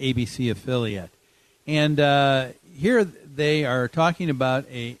 They're an ABC affiliate. And here they are talking about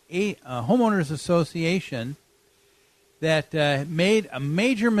a homeowners association that made a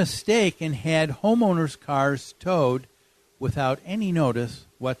major mistake and had homeowners' cars towed without any notice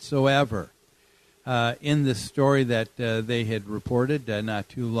whatsoever. In this story that they had reported not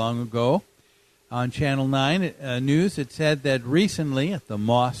too long ago on Channel 9 News, it said that recently at the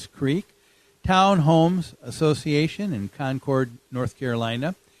Moss Creek Townhomes Association in Concord, North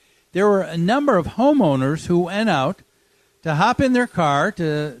Carolina, there were a number of homeowners who went out to hop in their car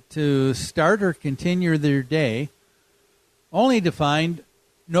to start or continue their day, only to find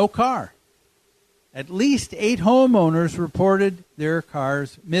no car. At least 8 homeowners reported their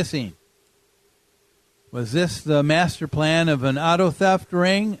cars missing. Was this the master plan of an auto theft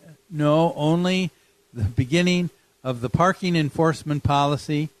ring? No, only the beginning of the parking enforcement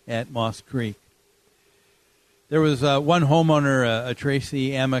policy at Moss Creek. There was one homeowner,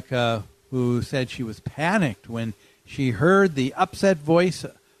 Tracy Amica, who said she was panicked when she heard the upset voice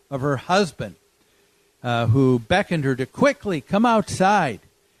of her husband, who beckoned her to quickly come outside.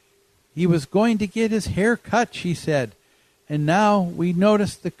 He was going to get his hair cut, she said, and now we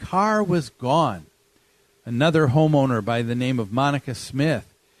noticed the car was gone. Another homeowner by the name of Monica Smith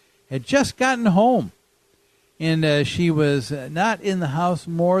had just gotten home, and she was not in the house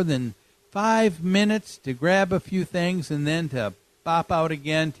more than 5 minutes to grab a few things and then to pop out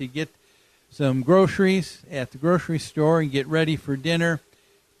again to get some groceries at the grocery store and get ready for dinner.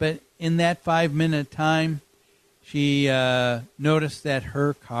 But in that 5-minute time, she noticed that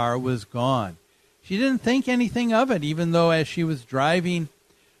her car was gone. She didn't think anything of it, even though as she was driving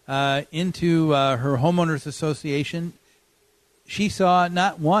into her homeowners association, she saw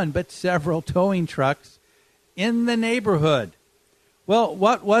not one but several towing trucks in the neighborhood. Well,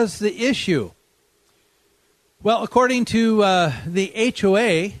 what was the issue? Well, according to the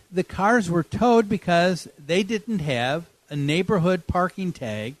HOA, the cars were towed because they didn't have a neighborhood parking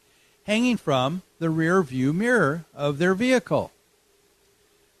tag hanging from the rear view mirror of their vehicle.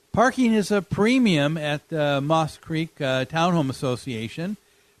 Parking is a premium at the Moss Creek Townhome Association,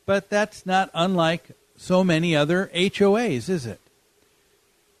 but that's not unlike so many other HOAs, is it?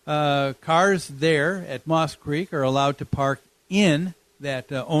 Cars there at Moss Creek are allowed to park in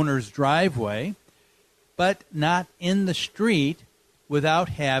that owner's driveway, but not in the street without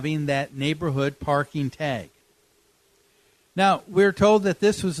having that neighborhood parking tag. Now, we're told that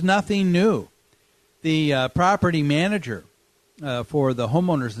this was nothing new. The property manager for the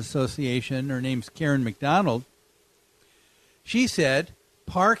Homeowners Association, her name's Karen McDonald, she said,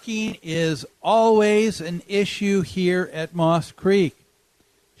 parking is always an issue here at Moss Creek.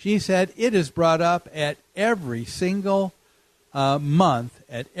 She said it is brought up at every single month,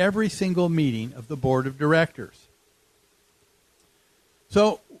 at every single meeting of the board of directors.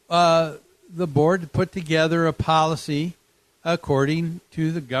 So the board put together a policy according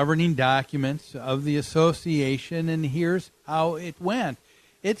to the governing documents of the association, and here's how it went.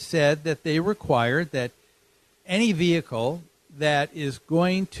 It said that they required that any vehicle that is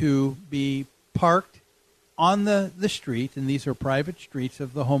going to be parked on the street, and these are private streets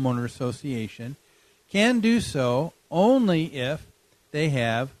of the homeowner association, can do so only if they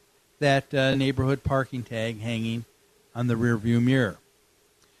have that neighborhood parking tag hanging on the rearview mirror.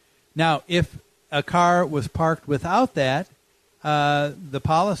 Now, if a car was parked without that, the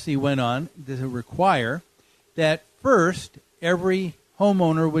policy went on to require that first every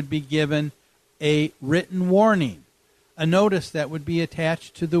homeowner would be given a written warning, a notice that would be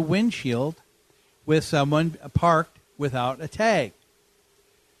attached to the windshield with someone parked without a tag.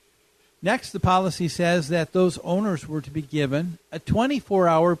 Next, the policy says that those owners were to be given a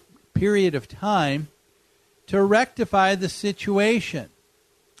 24-hour period of time to rectify the situation.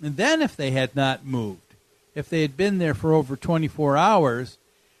 And then if they had not moved, if they had been there for over 24 hours,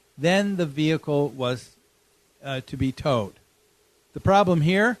 then the vehicle was to be towed. The problem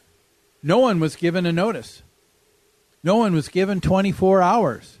here, no one was given a notice. No one was given 24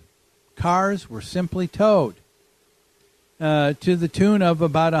 hours. Cars were simply towed to the tune of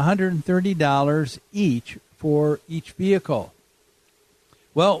about $130 each for each vehicle.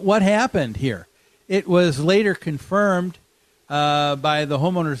 Well, what happened here? It was later confirmed by the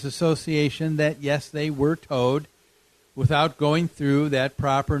Homeowners Association that, yes, they were towed without going through that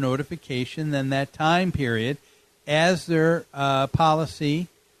proper notification and that time period as their policy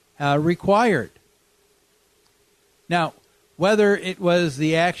required. Now, whether it was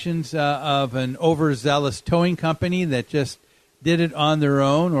the actions of an overzealous towing company that just did it on their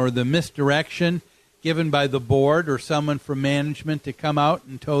own, or the misdirection given by the board or someone from management to come out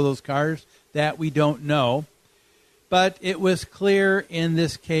and tow those cars, that we don't know. But it was clear in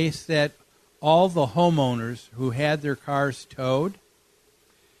this case that all the homeowners who had their cars towed,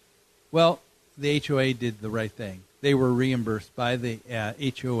 well, the HOA did the right thing. They were reimbursed by the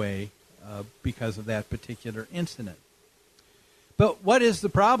HOA because of that particular incident. But what is the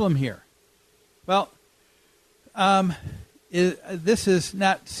problem here? Well, this is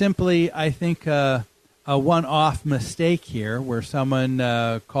not simply, I think, a one-off mistake here where someone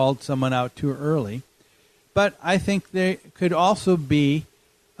called someone out too early. But I think there could also be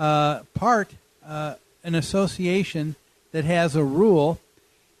an association that has a rule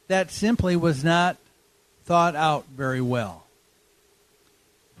that simply was not thought out very well.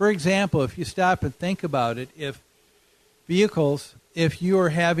 For example, if you stop and think about it, if you are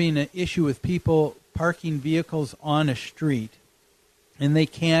having an issue with people parking vehicles on a street and they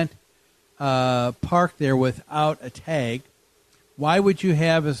can't park there without a tag, why would you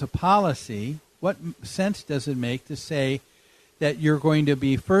have as a policy, what sense does it make to say that you're going to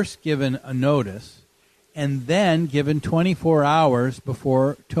be first given a notice and then given 24 hours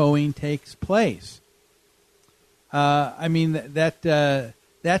before towing takes place? I mean, that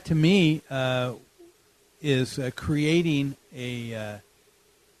to me is creating a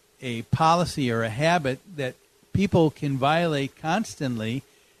policy or a habit that people can violate constantly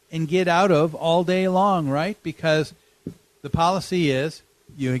and get out of all day long, right? Because the policy is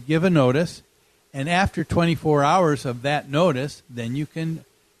you give a notice, and after 24 hours of that notice, then you can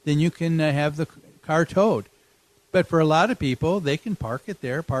have the car towed. But for a lot of people, they can park it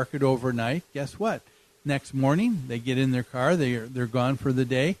there, park it overnight. Guess what? Next morning, they get in their car, they're gone for the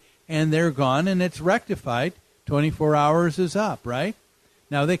day, and they're gone, and it's rectified. 24 hours is up, right?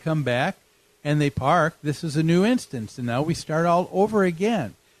 Now they come back, and they park. This is a new instance, and now we start all over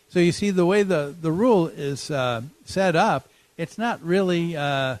again. So you see the way the rule is set up, it's not really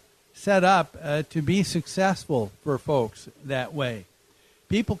set up to be successful for folks that way.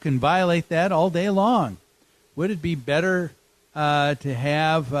 People can violate that all day long. Would it be better to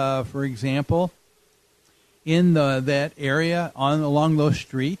have, for example, in that area along those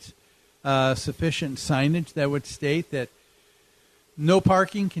streets, sufficient signage that would state that no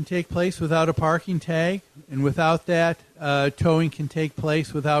parking can take place without a parking tag, and without that, towing can take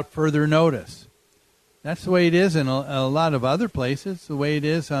place without further notice? That's the way it is in a lot of other places, the way it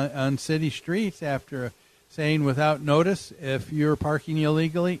is on city streets. After saying without notice, if you're parking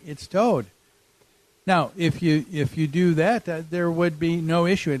illegally, it's towed. Now, if you do that, there would be no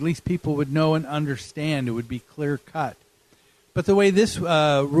issue. At least people would know and understand. It would be clear cut. But the way this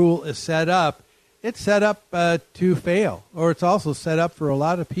rule is set up, it's set up to fail, or it's also set up for a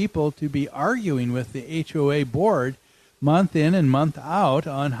lot of people to be arguing with the HOA board month in and month out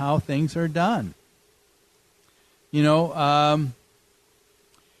on how things are done. Another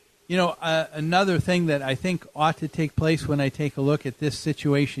thing that I think ought to take place when I take a look at this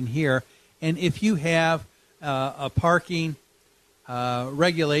situation here, and if you have a parking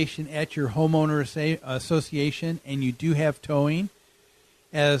regulation at your homeowner association and you do have towing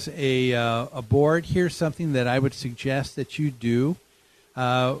as a board, here's something that I would suggest that you do,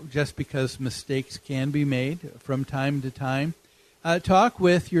 just because mistakes can be made from time to time. Talk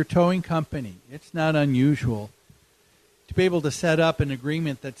with your towing company. It's not unusual to be able to set up an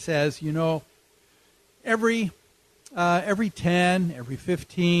agreement that says, every 10, every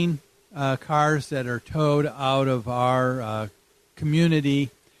 15 cars that are towed out of our community,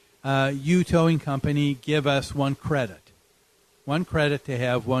 you towing company give us one credit to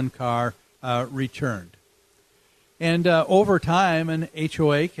have one car returned. And over time, an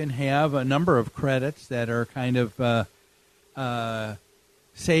HOA can have a number of credits that are kind of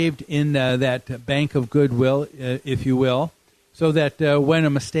saved in that bank of goodwill, if you will, so that when a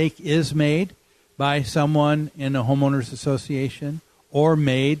mistake is made by someone in a homeowners association or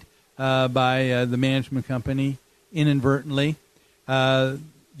made by the management company inadvertently,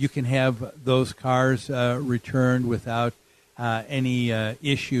 you can have those cars returned without any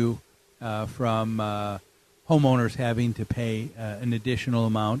issue from homeowners having to pay an additional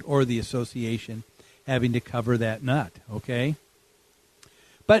amount or the association having to cover that nut, okay?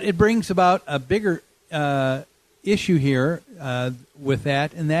 But it brings about a bigger issue here with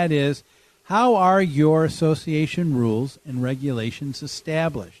that, and that is, how are your association rules and regulations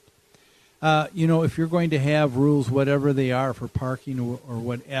established? If you're going to have rules, whatever they are, for parking or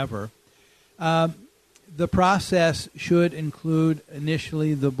whatever, the process should include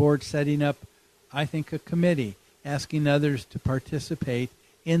initially the board setting up, I think, a committee, asking others to participate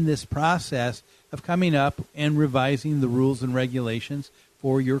in this process of coming up and revising the rules and regulations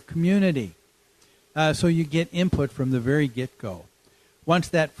for your community. So you get input from the very get-go. Once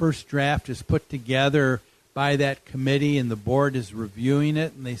that first draft is put together by that committee and the board is reviewing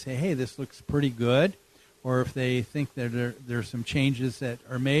it and they say, hey, this looks pretty good, or if they think that there's some changes that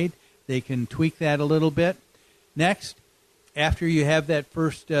are made, they can tweak that a little bit. Next, after you have that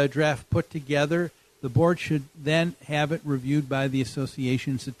first draft put together, the board should then have it reviewed by the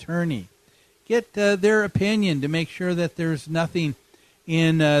association's attorney. Get their opinion to make sure that there's nothing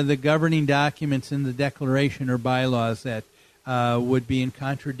in the governing documents in the declaration or bylaws that would be in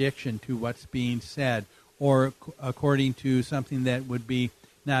contradiction to what's being said, or according to something that would be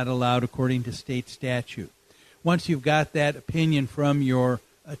not allowed according to state statute. Once you've got that opinion from your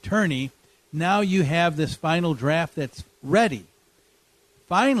attorney, now you have this final draft that's ready,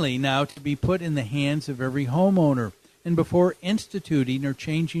 finally now to be put in the hands of every homeowner. And before instituting or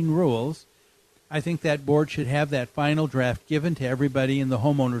changing rules, I think that board should have that final draft given to everybody in the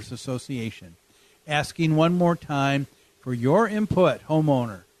homeowners association, asking one more time for your input,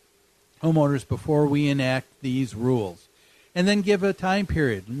 homeowners, before we enact these rules. And then give a time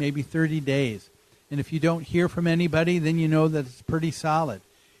period, maybe 30 days. And if you don't hear from anybody, then you know that it's pretty solid.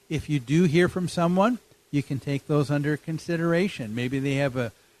 If you do hear from someone, you can take those under consideration. Maybe they have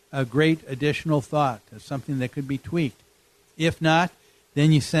a great additional thought, something that could be tweaked. If not,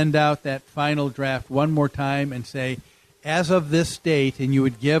 then you send out that final draft one more time and say, as of this date, and you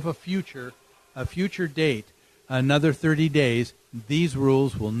would give a future date, another 30 days, these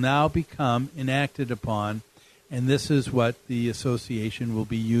rules will now become enacted upon, and this is what the association will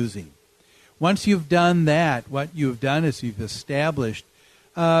be using. Once you've done that, what you've done is you've established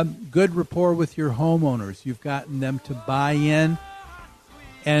good rapport with your homeowners. You've gotten them to buy in,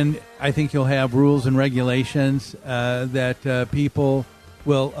 and I think you'll have rules and regulations that people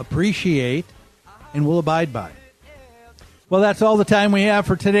will appreciate and will abide by. Well, that's all the time we have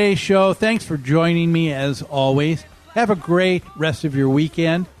for today's show. Thanks for joining me, as always. Have a great rest of your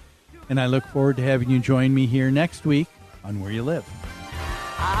weekend, and I look forward to having you join me here next week on Where You Live.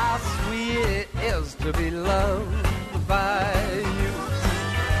 How sweet it is to be loved by you.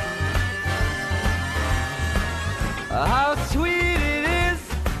 How sweet it is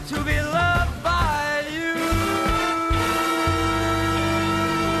to be loved by you.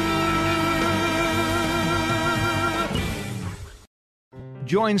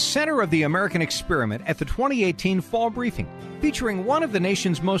 Join Center of the American Experiment at the 2018 Fall Briefing, featuring one of the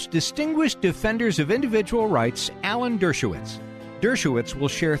nation's most distinguished defenders of individual rights, Alan Dershowitz. Dershowitz will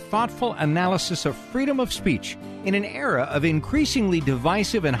share thoughtful analysis of freedom of speech in an era of increasingly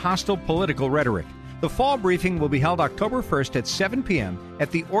divisive and hostile political rhetoric. The fall briefing will be held October 1st at 7 p.m.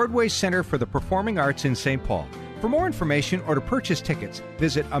 at the Ordway Center for the Performing Arts in St. Paul. For more information or to purchase tickets,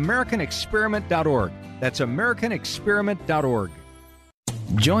 visit AmericanExperiment.org. That's AmericanExperiment.org.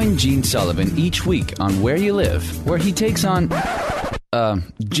 Join Gene Sullivan each week on Where You Live, where he takes on...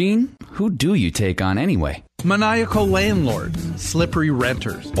 Gene, who do you take on anyway? Maniacal landlords, slippery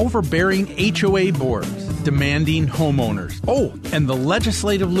renters, overbearing HOA boards, demanding homeowners. Oh, and the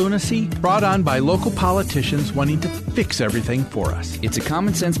legislative lunacy brought on by local politicians wanting to fix everything for us. It's a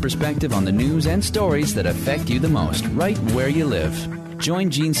common sense perspective on the news and stories that affect you the most, right where you live. Join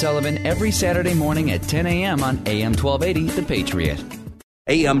Gene Sullivan every Saturday morning at 10 a.m. on AM 1280, The Patriot.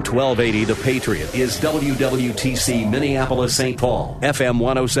 AM 1280, The Patriot, is WWTC Minneapolis, St. Paul, FM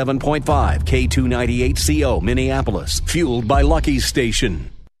 107.5, K298CO Minneapolis, fueled by Lucky's Station.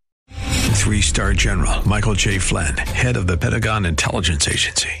 3-star General Michael J. Flynn, head of the Pentagon Intelligence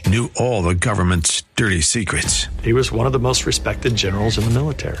Agency, knew all the government's dirty secrets. He was one of the most respected generals in the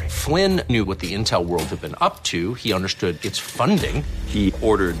military. Flynn knew what the intel world had been up to. He understood its funding. He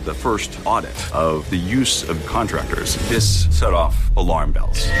ordered the first audit of the use of contractors. This set off alarm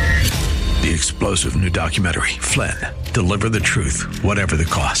bells. The explosive new documentary, Flynn, Deliver the Truth, Whatever the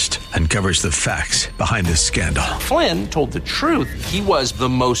Cost, uncovers the facts behind this scandal. Flynn told the truth. He was the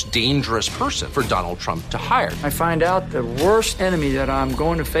most dangerous person for Donald Trump to hire. I find out the worst enemy that I'm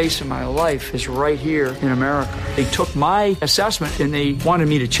going to face in my life is right here in America. They took my assessment and they wanted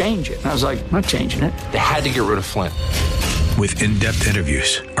me to change it. And I was like, I'm not changing it. They had to get rid of Flynn. With in-depth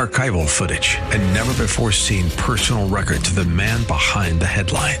interviews, archival footage, and never-before-seen personal records of the man behind the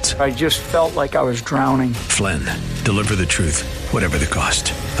headlines. I just felt like I was drowning. Flynn, Deliver the Truth, Whatever the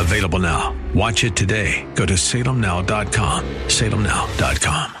Cost. Available now. Watch it today. Go to salemnow.com.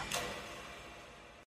 salemnow.com.